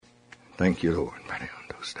Thank you, Lord.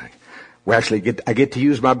 I get to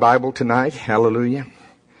use my Bible tonight. Hallelujah.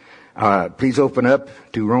 Please open up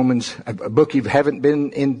to Romans, a book you haven't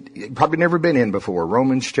been in, probably never been in before,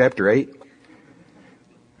 Romans chapter 8.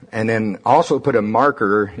 And then also put a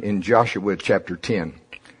marker in Joshua chapter 10.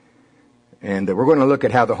 And we're going to look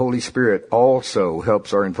at how the Holy Spirit also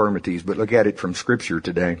helps our infirmities, but look at it from Scripture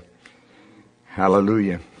today.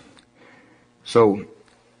 Hallelujah. So,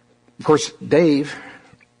 of course, Dave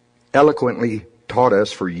eloquently taught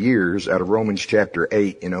us for years out of Romans chapter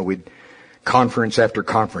 8. We'd conference after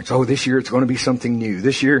conference. Oh, this year it's going to be something new.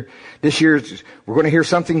 This year we're going to hear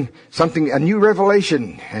something, a new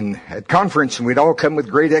revelation. And at conference, and we'd all come with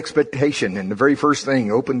great expectation. And the very first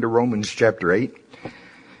thing opened to Romans chapter 8.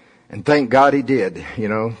 And thank God he did.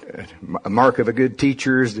 A mark of a good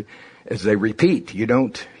teacher is as they repeat. You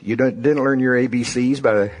didn't learn your ABCs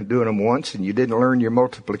by doing them once, and you didn't learn your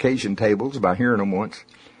multiplication tables by hearing them once.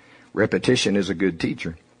 Repetition is a good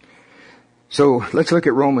teacher. So let's look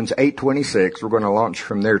at Romans 8:26. We're going to launch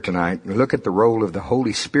from there tonight. We look at the role of the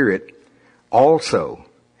Holy Spirit also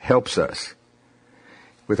helps us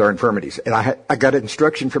with our infirmities. And I got an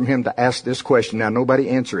instruction from him to ask this question. Now, nobody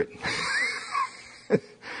answer it.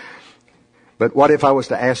 But what if I was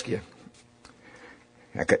to ask you?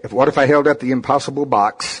 What if I held up the impossible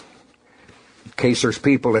box? In case there's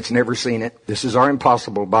people that's never seen it. This is our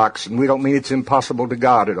impossible box, and we don't mean it's impossible to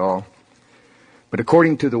God at all. But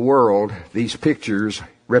according to the world, these pictures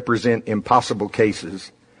represent impossible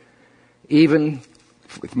cases. Even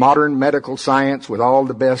with modern medical science, with all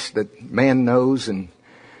the best that man knows and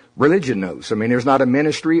religion knows. There's not a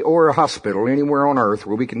ministry or a hospital anywhere on earth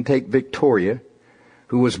where we can take Victoria,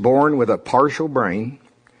 who was born with a partial brain.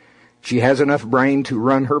 She has enough brain to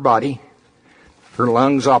run her body. Her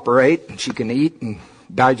lungs operate. She can eat and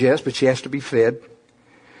digest, but she has to be fed.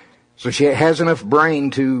 So she has enough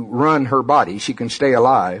brain to run her body. She can stay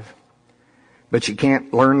alive. But she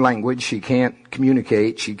can't learn language. She can't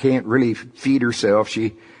communicate. She can't really feed herself.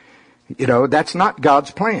 That's not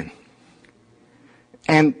God's plan.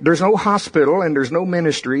 And there's no hospital and there's no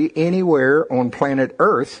ministry anywhere on planet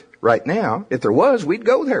Earth right now. If there was, we'd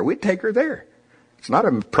go there. We'd take her there. It's not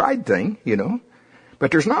a pride thing,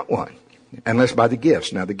 but there's not one. Unless by the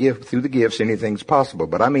gifts. Now, through the gifts, anything's possible.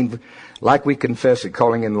 But like we confess it,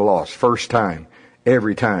 calling in the lost, first time,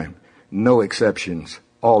 every time, no exceptions,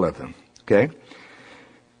 all of them. Okay?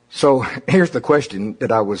 So, here's the question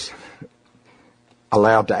that I was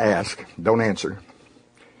allowed to ask. Don't answer.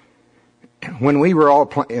 When we were all,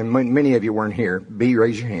 and many of you weren't here, B,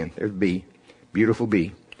 raise your hand. There's B. Beautiful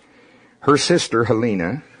B. Her sister,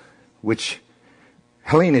 Helena,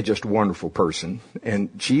 Helena is just a wonderful person, and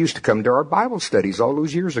she used to come to our Bible studies all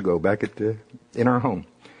those years ago back in our home.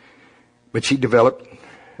 But she developed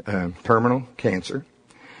terminal cancer.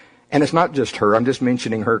 And it's not just her. I'm just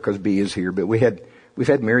mentioning her because B is here. But we've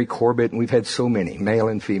had Mary Corbett, and we've had so many, male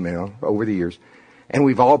and female, over the years. And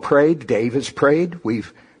we've all prayed. Dave has prayed.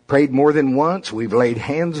 We've prayed more than once. We've laid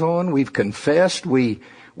hands on. We've confessed. We've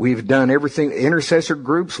done everything. Intercessor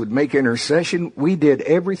groups would make intercession. We did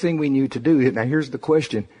everything we knew to do. Now here's the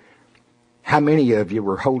question. How many of you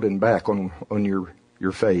were holding back on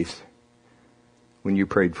your faith when you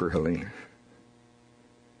prayed for Helena?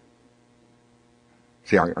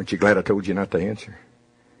 See, aren't you glad I told you not to answer?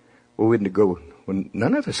 Well, we didn't go when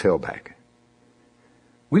none of us held back.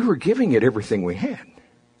 We were giving it everything we had.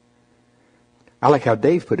 I like how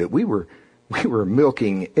Dave put it. We were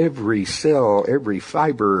milking every cell, every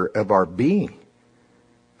fiber of our being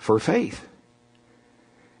for faith.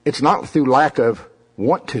 It's not through lack of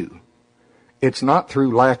want to. It's not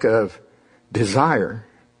through lack of desire.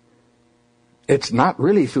 It's not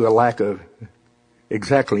really through a lack of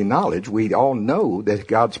exactly knowledge. We all know that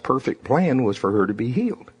God's perfect plan was for her to be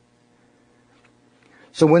healed.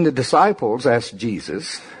 So when the disciples asked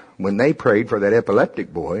Jesus, when they prayed for that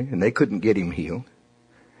epileptic boy and they couldn't get him healed,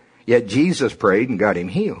 yet Jesus prayed and got him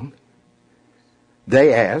healed,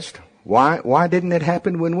 they asked, why didn't it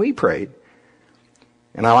happen when we prayed?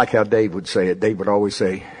 And I like how Dave would say it. Dave would always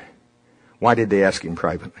say, why did they ask him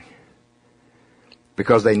privately?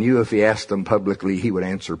 Because they knew if he asked them publicly, he would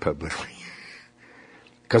answer publicly.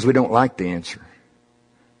 Because we don't like the answer.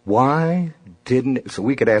 Why didn't it? So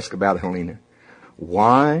we could ask about Helena.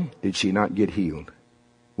 Why did she not get healed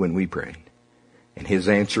when we prayed? And his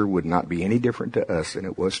answer would not be any different to us than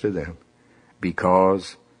it was to them.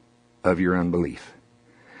 Because of your unbelief.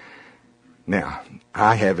 Now,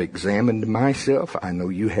 I have examined myself. I know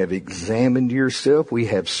you have examined yourself. We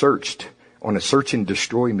have searched on a search and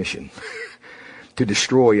destroy mission to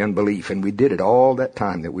destroy unbelief. And we did it all that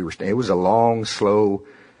time that we were staying. It was a long, slow,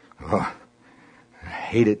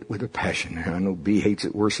 hate it with a passion. I know B hates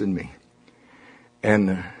it worse than me.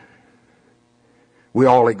 And we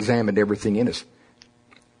all examined everything in us.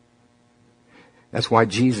 That's why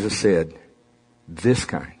Jesus said, this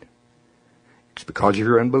kind. It's because of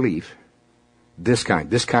your unbelief. This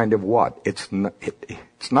kind of what? It's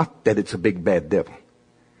not that it's a big bad devil.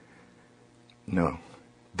 No.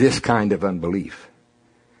 This kind of unbelief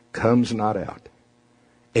comes not out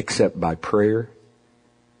except by prayer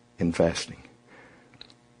and fasting.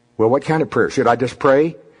 Well, what kind of prayer? Should I just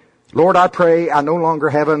pray? Lord, I pray I no longer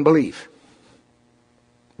have unbelief.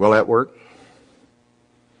 Will that work?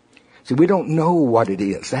 See, we don't know what it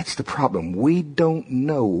is. That's the problem. We don't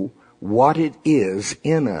know what it is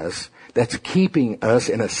in us that's keeping us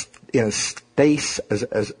in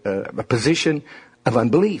a position of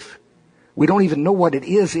unbelief. We don't even know what it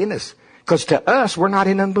is in us. Because to us, we're not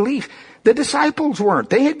in unbelief. The disciples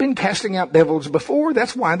weren't. They had been casting out devils before.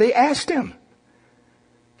 That's why they asked him,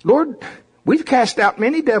 Lord, we've cast out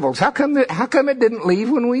many devils. How come it didn't leave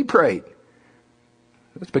when we prayed?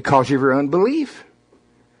 It's because of your unbelief.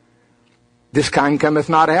 This kind cometh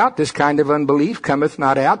not out. This kind of unbelief cometh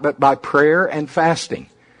not out, but by prayer and fasting.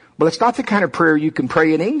 Well, it's not the kind of prayer you can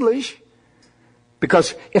pray in English.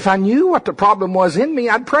 Because if I knew what the problem was in me,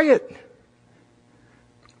 I'd pray it.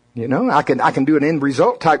 You know, I can do an end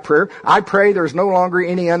result type prayer. I pray there's no longer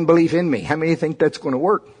any unbelief in me. How many think that's going to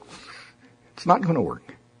work? It's not going to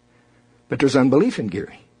work. But there's unbelief in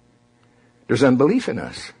Gary. There's unbelief in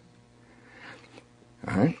us.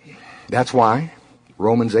 All right? That's why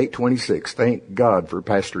Romans 8:26. Thank God for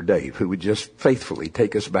Pastor Dave, who would just faithfully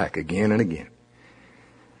take us back again and again.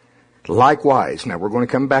 Likewise. Now we're going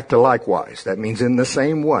to come back to likewise. That means in the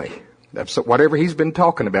same way. That's whatever he's been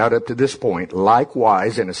talking about up to this point.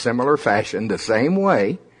 Likewise, in a similar fashion, the same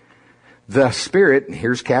way, the Spirit, and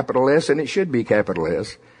here's capital S, and it should be capital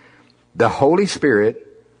S, the Holy Spirit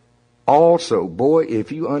also, boy,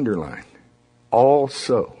 if you underline,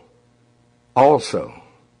 also in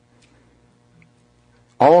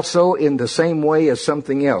the same way as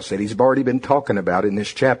something else that he's already been talking about in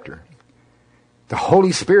this chapter. The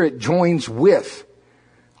Holy Spirit joins with,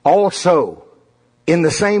 also, in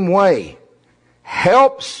the same way,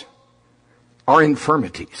 helps our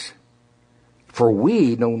infirmities. For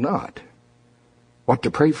we know not what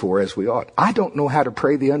to pray for as we ought. I don't know how to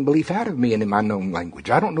pray the unbelief out of me and in my known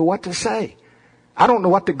language. I don't know what to say. I don't know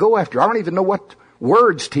what to go after. I don't even know what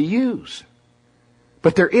words to use.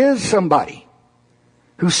 But there is somebody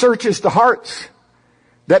who searches the hearts,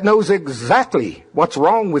 that knows exactly what's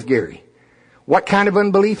wrong with Gary, what kind of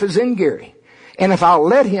unbelief is in Gary. And if I'll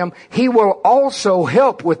let him, he will also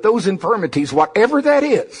help with those infirmities, whatever that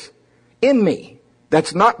is in me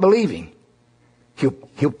that's not believing.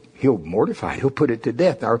 He'll mortify it. He'll put it to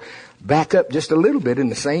death. Now, back up just a little bit in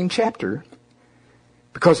the same chapter.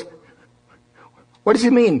 Because what does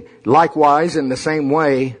he mean? Likewise, in the same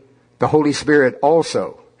way, the Holy Spirit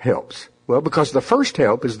also helps. Well, because the first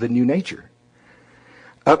help is the new nature.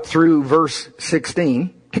 Up through verse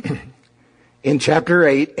 16, in chapter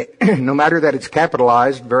 8, no matter that it's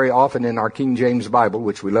capitalized very often in our King James Bible,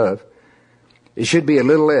 which we love, it should be a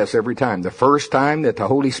little s every time. The first time that the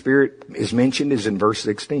Holy Spirit is mentioned is in verse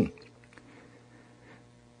 16.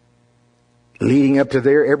 Leading up to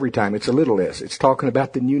there, every time it's a little s. It's talking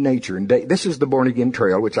about the new nature. And this is the born again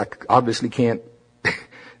trail, which I obviously can't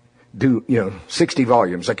do, 60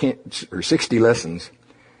 volumes. I can't, or 60 lessons.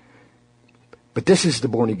 But this is the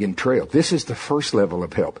born again trail. This is the first level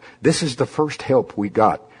of help. This is the first help we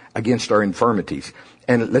got against our infirmities.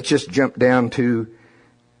 And let's just jump down to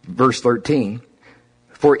verse 13.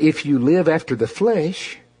 For if you live after the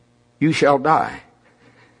flesh, you shall die.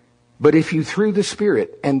 But if you through the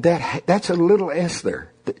Spirit, and that's a little s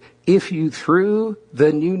there. If you through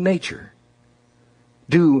the new nature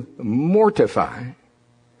do mortify,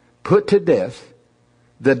 put to death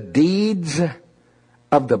the deeds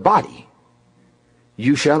of the body,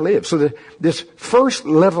 you shall live. So this first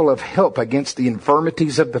level of help against the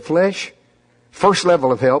infirmities of the flesh, first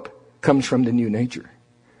level of help comes from the new nature.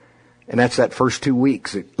 And that's that first 2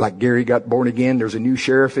 weeks. Like Gary got born again, there's a new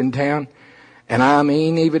sheriff in town. And I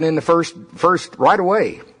mean, even in the first right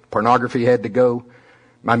away, pornography had to go.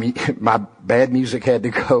 My bad music had to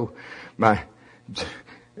go. My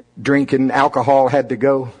drinking alcohol had to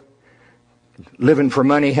go. Living for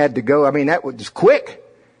money had to go. I mean, that was quick,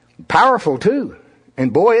 powerful too.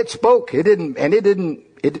 And boy, it spoke. It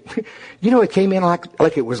came in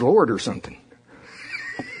like it was Lord or something.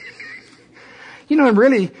 And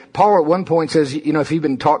really, Paul at one point says, if you've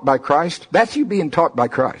been taught by Christ, that's you being taught by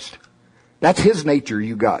Christ. That's his nature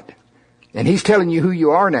you got. And he's telling you who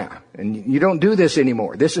you are now. And you don't do this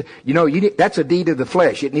anymore. This is, that's a deed of the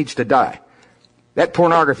flesh. It needs to die. That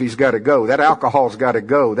pornography's got to go. That alcohol's got to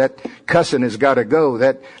go. That cussing has got to go.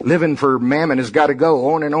 That living for mammon has got to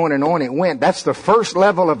go. On and on and on it went. That's the first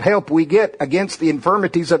level of help we get against the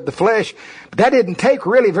infirmities of the flesh. But that didn't take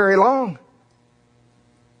really very long.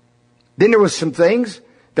 Then there was some things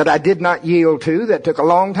that I did not yield to that took a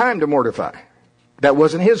long time to mortify. That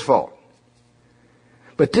wasn't his fault.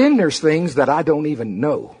 But then there's things that I don't even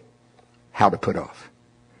know how to put off.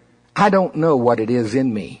 I don't know what it is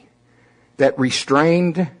in me that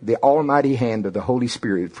restrained the almighty hand of the Holy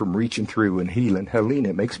Spirit from reaching through and healing Helena.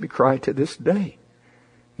 It makes me cry to this day.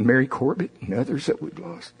 Mary Corbett and others that we've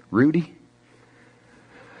lost. Rudy.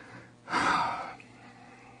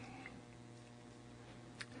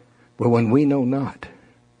 Well, when we know not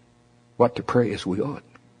what to pray as we ought,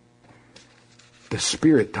 the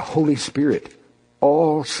Spirit, the Holy Spirit,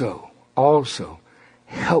 also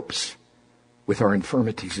helps with our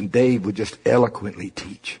infirmities. And Dave would just eloquently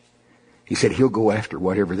teach. He said he'll go after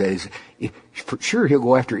whatever that is. For sure, he'll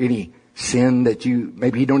go after any sin that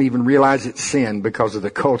maybe you don't even realize it's sin because of the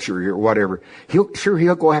culture or whatever. He'll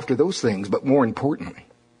go after those things, but more importantly,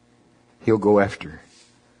 he'll go after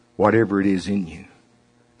whatever it is in you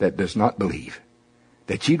that does not believe,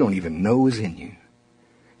 that you don't even know is in you.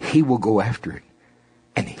 He will go after it,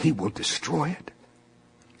 and he will destroy it.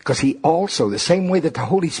 Because he also, the same way that the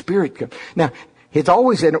Holy Spirit comes. Now, it's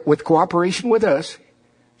always with cooperation with us.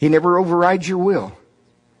 He never overrides your will.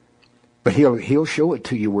 But he'll show it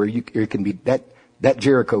to you where it can be, that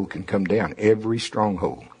Jericho can come down. Every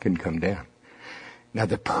stronghold can come down. Now,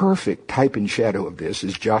 the perfect type and shadow of this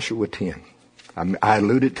is Joshua 10. I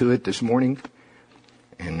alluded to it this morning,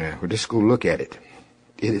 and we'll just go look at it.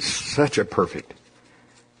 It is such a perfect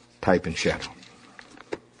type and shadow.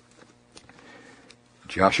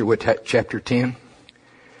 Joshua chapter 10,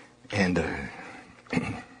 and all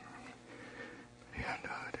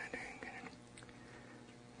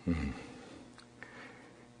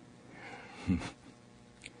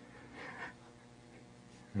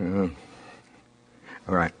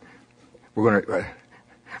right. We're going to,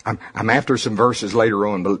 I'm after some verses later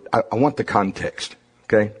on, but I want the context.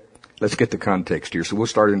 Okay? Let's get the context here. So we'll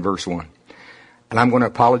start in verse 1. And I'm going to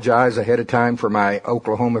apologize ahead of time for my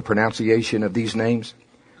Oklahoma pronunciation of these names.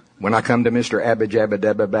 When I come to Mr.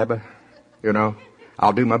 Abba,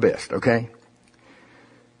 I'll do my best, okay?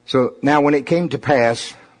 So now when it came to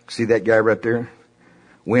pass, see that guy right there?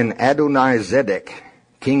 When Adonizedek,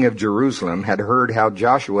 king of Jerusalem, had heard how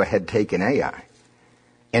Joshua had taken Ai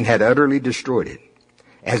and had utterly destroyed it,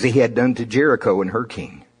 as he had done to Jericho and her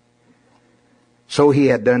king, so he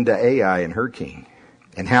had done to Ai and her king,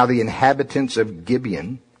 and how the inhabitants of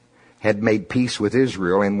Gibeon had made peace with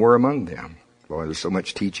Israel and were among them. Boy, there's so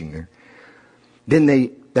much teaching there. Then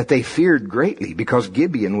they feared greatly, because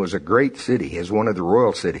Gibeon was a great city, as one of the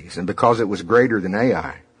royal cities, and because it was greater than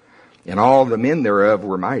Ai, and all the men thereof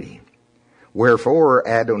were mighty. Wherefore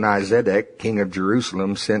Adonizedek, king of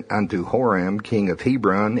Jerusalem, sent unto Horam, king of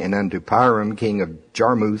Hebron, and unto Piram, king of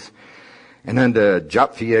Jarmuth, and unto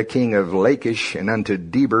Japhia, king of Lachish, and unto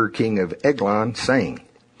Deber, king of Eglon, saying,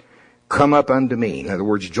 Come up unto me, in other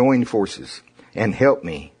words, join forces, and help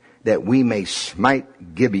me, that we may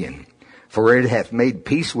smite Gibeon, for it hath made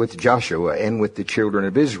peace with Joshua and with the children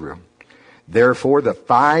of Israel. Therefore the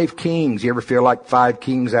 5 kings, you ever feel like 5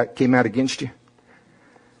 kings came out against you?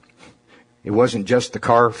 It wasn't just the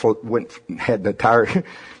car had the tire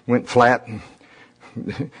went flat, and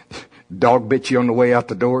dog bit you on the way out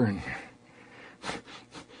the door, and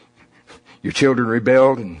your children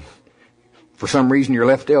rebelled, and for some reason your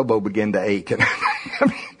left elbow began to ache.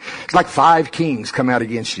 It's like 5 kings come out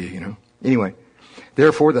against you, Anyway,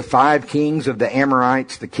 therefore the 5 kings of the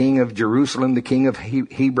Amorites, the king of Jerusalem, the king of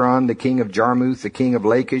Hebron, the king of Jarmuth, the king of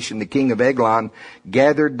Lachish, and the king of Eglon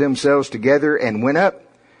gathered themselves together and went up,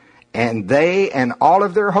 and they and all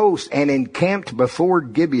of their hosts, and encamped before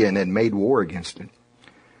Gibeon and made war against it.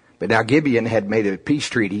 But now Gibeon had made a peace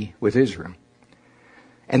treaty with Israel.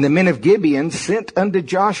 And the men of Gibeon sent unto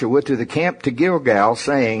Joshua to the camp to Gilgal,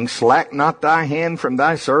 saying, Slack not thy hand from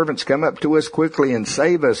thy servants, come up to us quickly and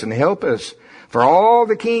save us and help us. For all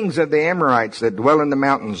the kings of the Amorites that dwell in the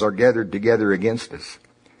mountains are gathered together against us.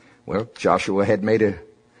 Well, Joshua had made a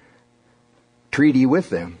treaty with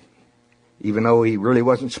them, even though he really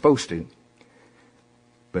wasn't supposed to.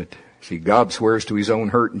 But see, God swears to his own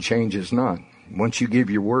hurt and changes not. Once you give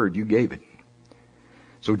your word, you gave it.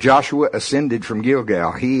 So Joshua ascended from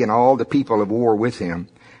Gilgal, he and all the people of war with him,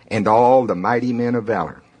 and all the mighty men of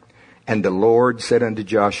valor. And the Lord said unto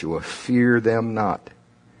Joshua, Fear them not,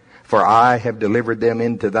 for I have delivered them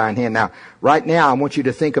into thine hand. Now, right now, I want you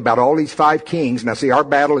to think about all these 5 kings. Now, see, our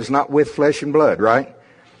battle is not with flesh and blood, right?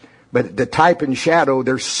 But the type and shadow,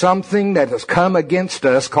 there's something that has come against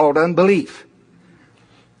us called unbelief.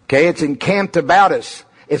 Okay, it's encamped about us.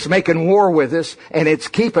 It's making war with us, and it's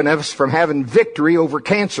keeping us from having victory over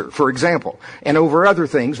cancer, for example, and over other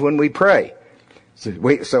things when we pray.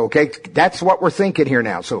 So okay, that's what we're thinking here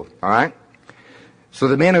now. So, all right. So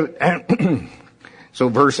the men of, so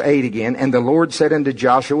verse 8 again, and the Lord said unto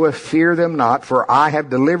Joshua, fear them not, for I have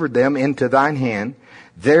delivered them into thine hand.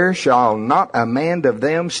 There shall not a man of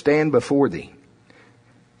them stand before thee.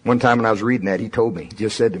 One time when I was reading that, he told me,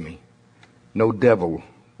 just said to me, no devil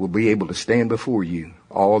will be able to stand before you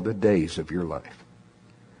all the days of your life.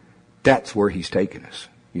 That's where he's taken us.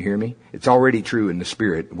 You hear me? It's already true in the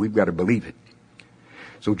spirit. We've got to believe it.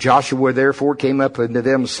 So Joshua therefore came up unto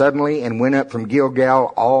them suddenly and went up from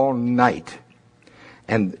Gilgal all night.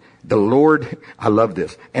 And the Lord, I love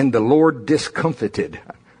this, and the Lord discomfited.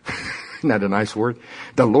 Isn't that a nice word?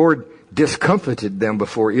 The Lord discomfited them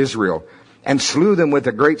before Israel, and slew them with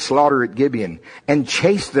a great slaughter at Gibeon, and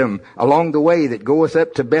chased them along the way that goeth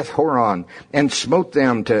up to Beth Horon, and smote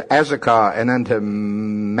them to Azekah and unto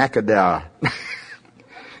Makkedah.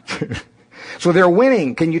 So they're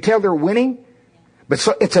winning. Can you tell they're winning? But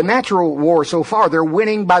so, it's a natural war so far. They're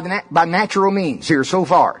winning by natural means here so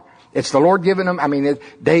far. It's the Lord giving them. I mean,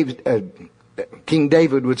 King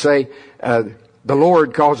David would say, the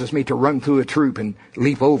Lord causes me to run through a troop and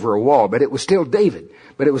leap over a wall. But it was still David.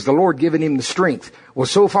 But it was the Lord giving him the strength. Well,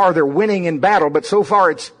 so far they're winning in battle, but so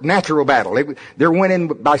far it's natural battle. They're winning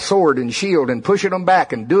by sword and shield and pushing them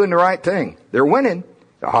back and doing the right thing. They're winning.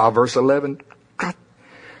 Verse 11.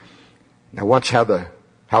 Now watch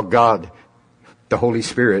how God, the Holy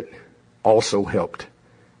Spirit, also helped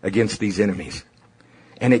against these enemies.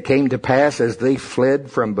 And it came to pass as they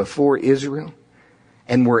fled from before Israel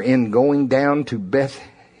and were in going down to Beth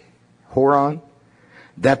Horon,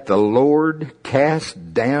 that the Lord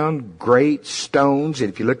cast down great stones,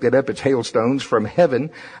 and if you look that up, it's hailstones from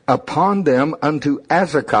heaven, upon them unto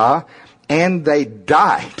Azekah, and they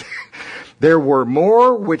died. There were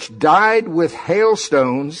more which died with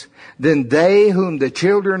hailstones than they whom the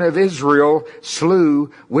children of Israel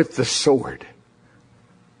slew with the sword.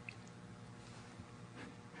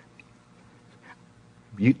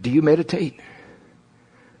 Do you meditate?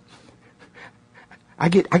 I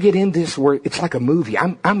get in this where it's like a movie.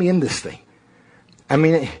 I'm in this thing. I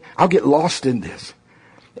mean, I'll get lost in this.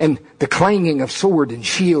 And the clanging of sword and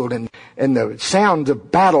shield and the sounds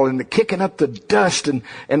of battle and the kicking up the dust and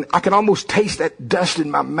I can almost taste that dust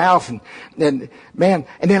in my mouth and man,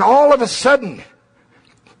 and then all of a sudden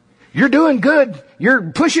you're doing good.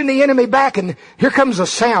 You're pushing the enemy back and here comes a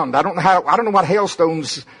sound. I don't know what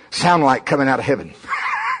hailstones sound like coming out of heaven.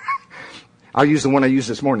 I'll use the one I used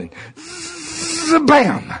this morning.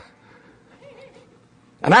 Bam!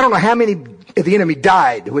 And I don't know how many of the enemy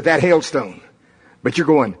died with that hailstone. But you're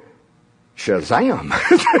going, Shazam!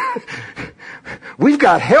 We've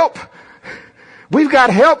got help. We've got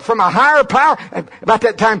help from a higher power. About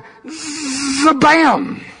that time,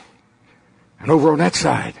 bam! And over on that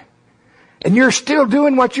side. And you're still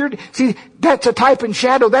doing what see, that's a type and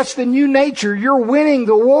shadow. That's the new nature. You're winning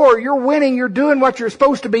the war. You're winning. You're doing what you're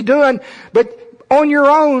supposed to be doing. But on your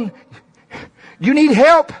own, you need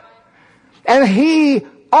help. And He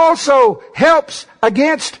also helps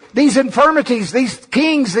against these infirmities, these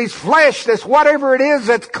kings, these flesh, this whatever it is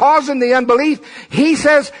that's causing the unbelief. He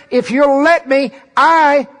says, if you'll let me,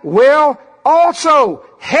 I will also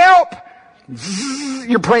help.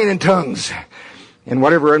 You're praying in tongues. And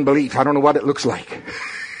whatever unbelief, I don't know what it looks like.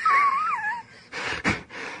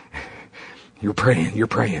 You're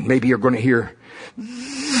praying. Maybe you're going to hear,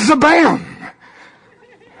 zabam!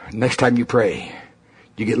 Next time you pray,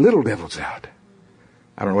 you get little devils out.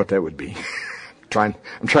 I don't know what that would be. I'm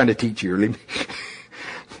trying to teach you.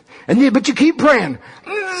 But you keep praying.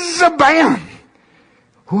 Zabam!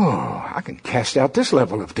 Whoa, I can cast out this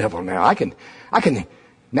level of devil now. I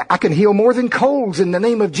can heal more than colds in the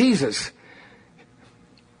name of Jesus.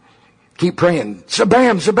 Keep praying.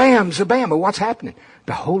 Zabam, zabam, zabam. But what's happening?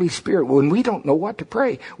 The Holy Spirit, when we don't know what to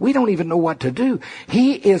pray, we don't even know what to do.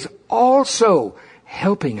 He is also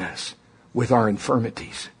helping us with our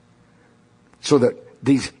infirmities. So that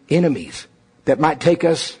these enemies that might take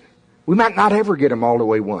us, we might not ever get them all the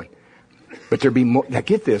way won. But there'd be more. Now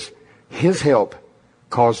get this. His help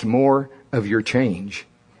caused more of your change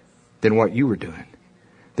than what you were doing.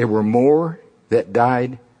 There were more that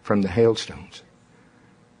died from the hailstones,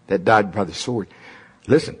 that died by the sword.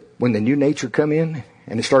 Listen, when the new nature come in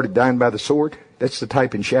and it started dying by the sword, That's the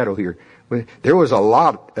type and shadow here. There was a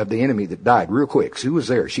lot of the enemy that died real quick. Sue was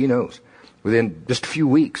there. She knows. Within just a few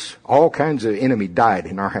weeks, all kinds of enemy died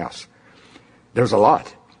in our house. There's a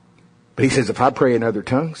lot. But he says, if I pray in other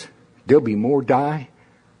tongues, there'll be more die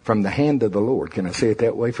from the hand of the Lord. Can I say it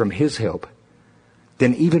that way? From his help.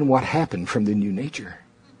 Than even what happened from the new nature.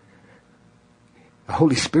 The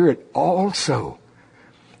Holy Spirit also.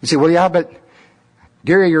 You say, well, yeah, but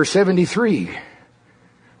Gary, you're 73.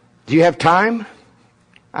 Do you have time?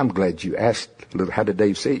 I'm glad you asked. How did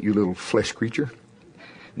Dave say it? You little flesh creature.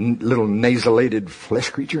 Little nasalated flesh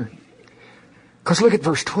creature. Because look at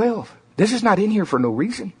verse 12. This is not in here for no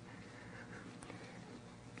reason.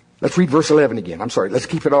 Let's read verse 11 again. I'm sorry. Let's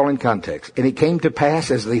keep it all in context. And it came to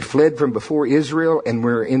pass as they fled from before Israel and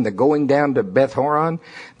were in the going down to Beth Horon,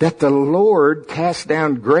 that the Lord cast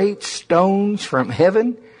down great stones from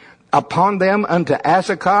heaven upon them unto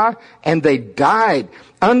Azekah, and they died.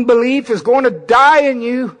 Unbelief is going to die in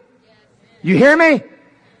you. You hear me?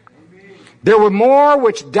 There were more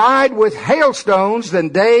which died with hailstones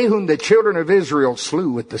than they whom the children of Israel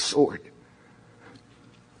slew with the sword.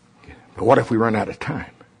 But what if we run out of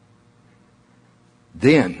time?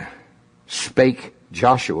 Then spake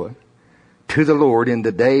Joshua to the Lord in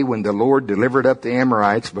the day when the Lord delivered up the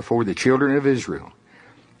Amorites before the children of Israel.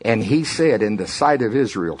 And he said in the sight of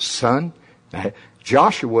Israel, Son,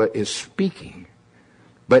 Joshua is speaking,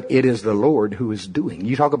 but it is the Lord who is doing.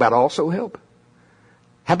 You talk about also help.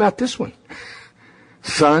 How about this one?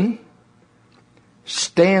 Son,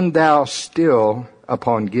 stand thou still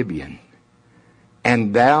upon Gibeon,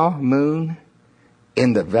 and thou, moon,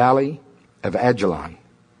 in the valley of Ajalon.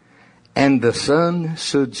 And the sun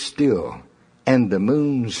stood still, and the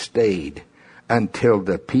moon stayed, until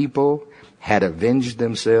the people had avenged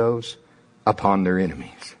themselves upon their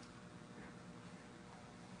enemies.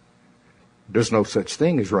 There's no such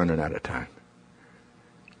thing as running out of time.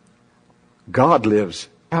 God lives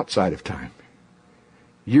outside of time.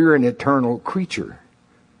 You're an eternal creature,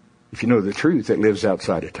 if you know the truth, that lives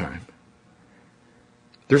outside of time.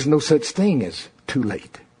 There's no such thing as too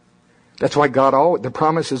late. That's why the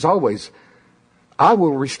promise is always, I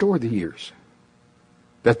will restore the years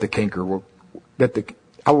that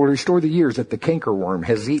I will restore the years that the cankerworm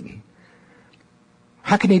has eaten.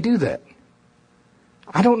 How can he do that?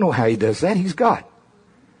 I don't know how he does that. He's God.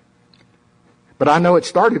 But I know it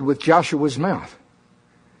started with Joshua's mouth.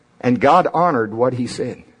 And God honored what he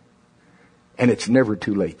said. And it's never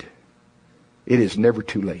too late. It is never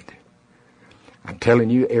too late. I'm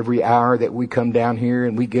telling you, every hour that we come down here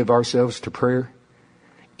and we give ourselves to prayer,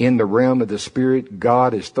 in the realm of the Spirit,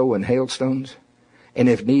 God is throwing hailstones. And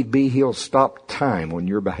if need be, he'll stop time on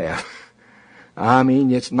your behalf. I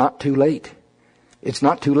mean, it's not too late. It's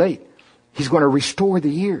not too late. He's going to restore the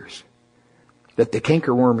years that the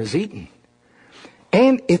cankerworm has eaten.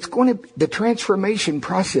 And it's going to, the transformation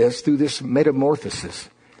process through this metamorphosis,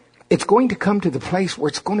 it's going to come to the place where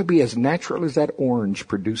it's going to be as natural as that orange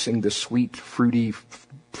producing the sweet, fruity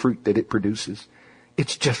fruit that it produces.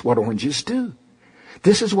 It's just what oranges do.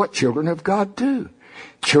 This is what children of God do.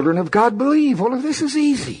 Children of God believe. All of this is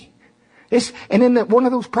easy. And in one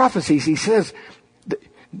of those prophecies, he says,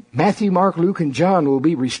 Matthew, Mark, Luke, and John will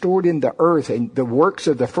be restored in the earth, and the works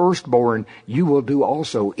of the firstborn you will do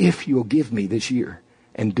also, if you'll give me this year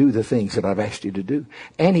and do the things that I've asked you to do.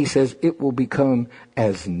 And he says it will become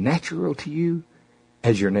as natural to you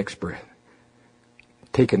as your next breath.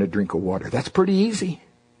 Taking a drink of water. That's pretty easy.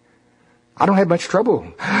 I don't have much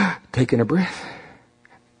trouble taking a breath.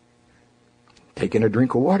 Taking a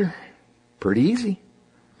drink of water. Pretty easy.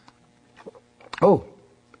 Oh,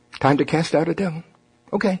 time to cast out a devil.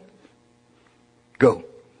 Okay. Go.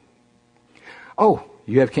 Oh,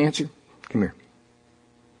 you have cancer? Come here.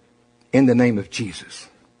 In the name of Jesus.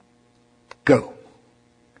 Go.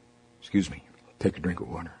 Excuse me. Take a drink of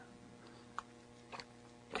water.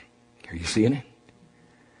 Are you seeing it?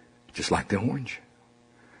 Just like the orange.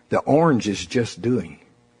 The orange is just doing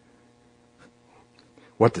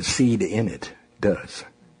what the seed in it does.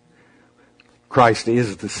 Christ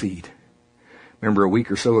is the seed. Remember a week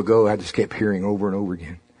or so ago, I just kept hearing over and over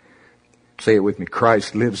again. Say it with me.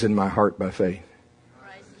 Christ lives in my heart by faith.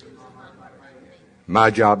 My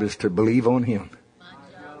job is to believe on him,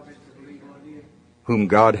 whom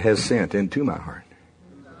God has sent into my heart.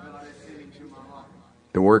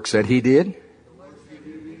 The works that he did,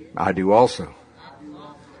 I do also.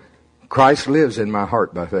 Christ lives in my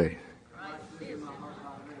heart by faith.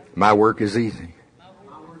 My work is easy.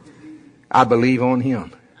 I believe on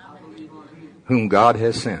him, whom God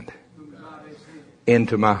has sent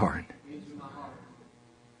into my heart.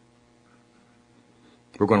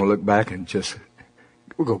 We're going to look back and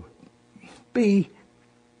we'll go B,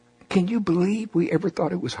 can you believe we ever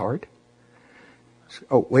thought it was hard?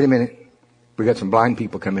 Oh, wait a minute. We got some blind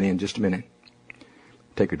people coming in. Just a minute.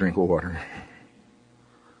 Take a drink of water.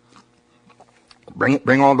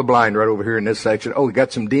 Bring all the blind right over here in this section. Oh, we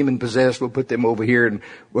got some demon possessed. We'll put them over here, and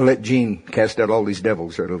we'll let Gene cast out all these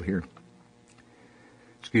devils right over here.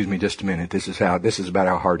 Excuse me just a minute. This is about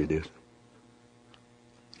how hard it is.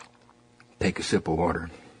 Take a sip of water.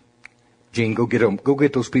 Gene, go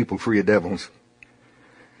get those people free of devils.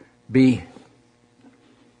 B,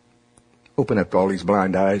 open up all these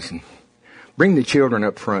blind eyes and bring the children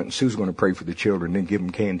up front. And Sue's going to pray for the children, then give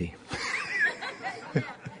them candy.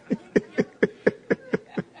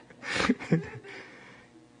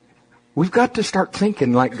 We've got to start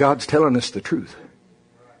thinking like God's telling us the truth.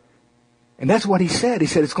 And that's what he said. He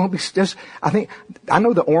said it's going to be just, I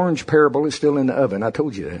know the orange parable is still in the oven. I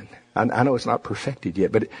told you that. I know it's not perfected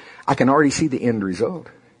yet, but I can already see the end result.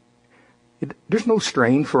 There's no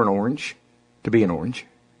strain for an orange to be an orange.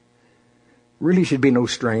 Really should be no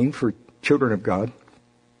strain for children of God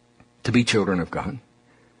to be children of God.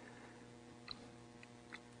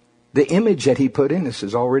 The image that he put in us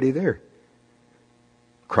is already there.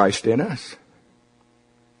 Christ in us.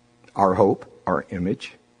 Our hope, our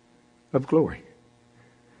image of glory.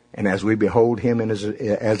 And as we behold him as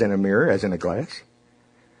in a mirror, as in a glass,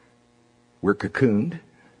 we're cocooned.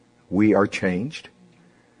 We are changed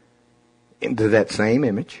into that same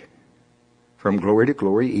image from glory to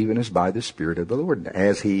glory, even as by the Spirit of the Lord.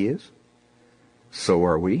 As he is, so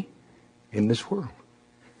are we in this world.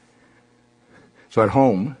 So at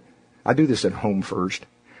home, I do this at home first.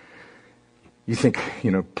 You think,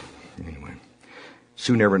 anyway,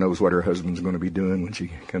 Sue never knows what her husband's going to be doing when she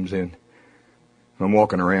comes in. I'm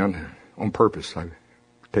walking around on purpose. I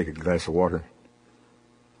take a glass of water.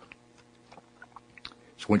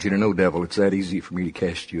 Just want you to know, devil, it's that easy for me to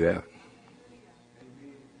cast you out.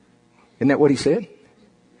 Isn't that what he said?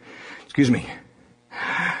 Excuse me.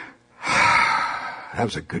 That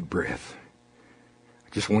was a good breath. I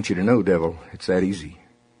just want you to know, devil, it's that easy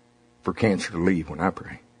for cancer to leave when I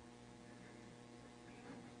pray.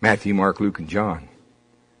 Matthew, Mark, Luke, and John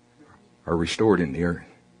are restored in the earth.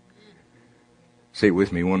 Say it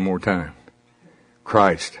with me one more time.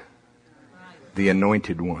 Christ, the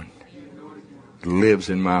anointed one, lives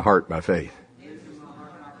in my heart by faith.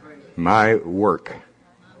 My work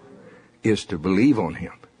is to believe on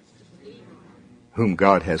him whom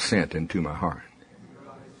God has sent into my heart.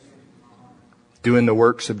 Doing the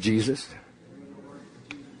works of Jesus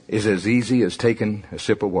is as easy as taking a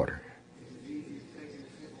sip of water.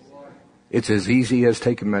 It's as easy as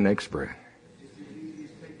taking my next breath.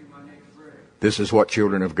 This is what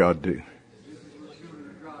children of God do.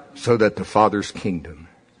 So that the Father's kingdom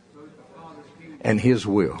and his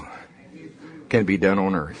will can be done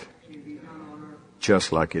on earth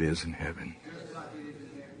just like it is in heaven.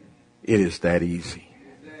 It is that easy.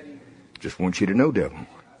 Just want you to know, devil,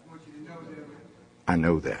 I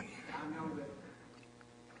know that.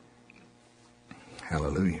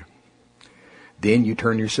 Hallelujah. Then you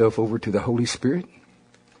turn yourself over to the Holy Spirit,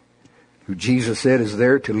 who Jesus said is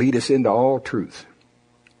there to lead us into all truth.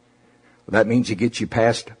 Well, that means he gets you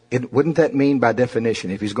past it. Wouldn't that mean by definition,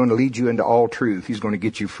 if he's going to lead you into all truth, he's going to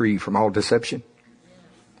get you free from all deception?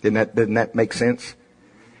 Doesn't that make sense?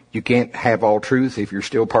 You can't have all truth if you're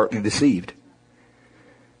still partly deceived.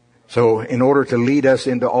 So in order to lead us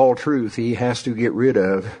into all truth, he has to get rid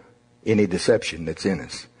of any deception that's in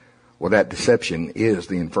us. Well, that deception is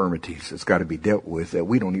the infirmities that's got to be dealt with that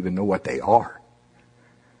we don't even know what they are.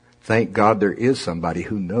 Thank God there is somebody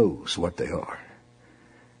who knows what they are.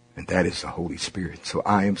 And that is the Holy Spirit. So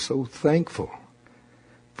I am so thankful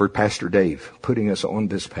for Pastor Dave putting us on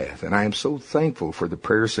this path. And I am so thankful for the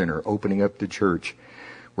prayer center opening up the church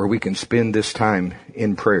where we can spend this time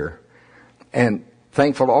in prayer. And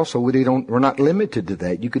thankful also we're not limited to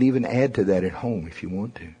that. You could even add to that at home if you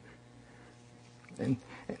want to. And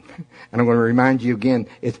I'm going to remind you again,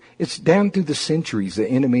 it's down through the centuries. The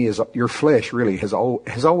enemy your flesh really has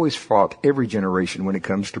always fought every generation when it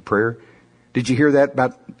comes to prayer. Did you hear that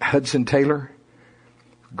about Hudson Taylor?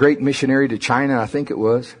 Great missionary to China, I think it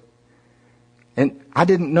was. And I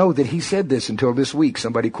didn't know that he said this until this week.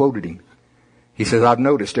 Somebody quoted him. He says, I've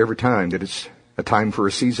noticed every time that it's a time for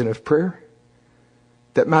a season of prayer,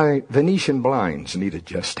 that my Venetian blinds need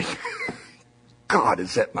adjusting. God,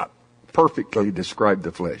 is that not perfectly describe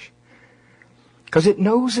the flesh? Because it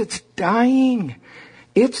knows it's dying.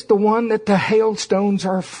 It's the one that the hailstones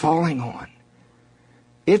are falling on.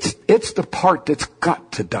 It's the part that's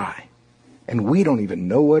got to die. And we don't even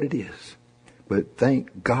know what it is. But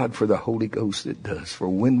thank God for the Holy Ghost that does. For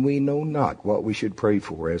when we know not what we should pray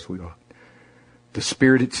for as we ought, The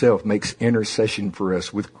Spirit itself makes intercession for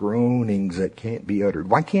us with groanings that can't be uttered.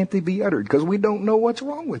 Why can't they be uttered? Because we don't know what's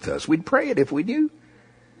wrong with us. We'd pray it if we knew.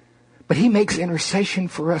 But He makes intercession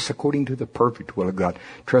for us according to the perfect will of God.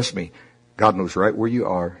 Trust me, God knows right where you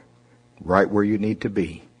are, right where you need to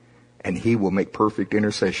be. And He will make perfect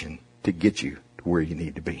intercession to get you to where you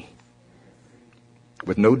need to be.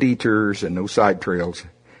 With no detours and no side trails,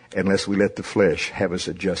 unless we let the flesh have us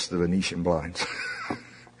adjust the Venetian blinds.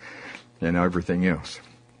 And everything else.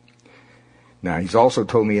 Now, He's also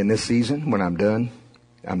told me in this season, when I'm done,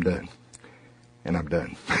 I'm done. And I'm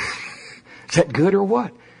done. Is that good or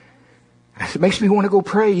what? It makes me want to go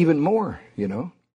pray even more, you know.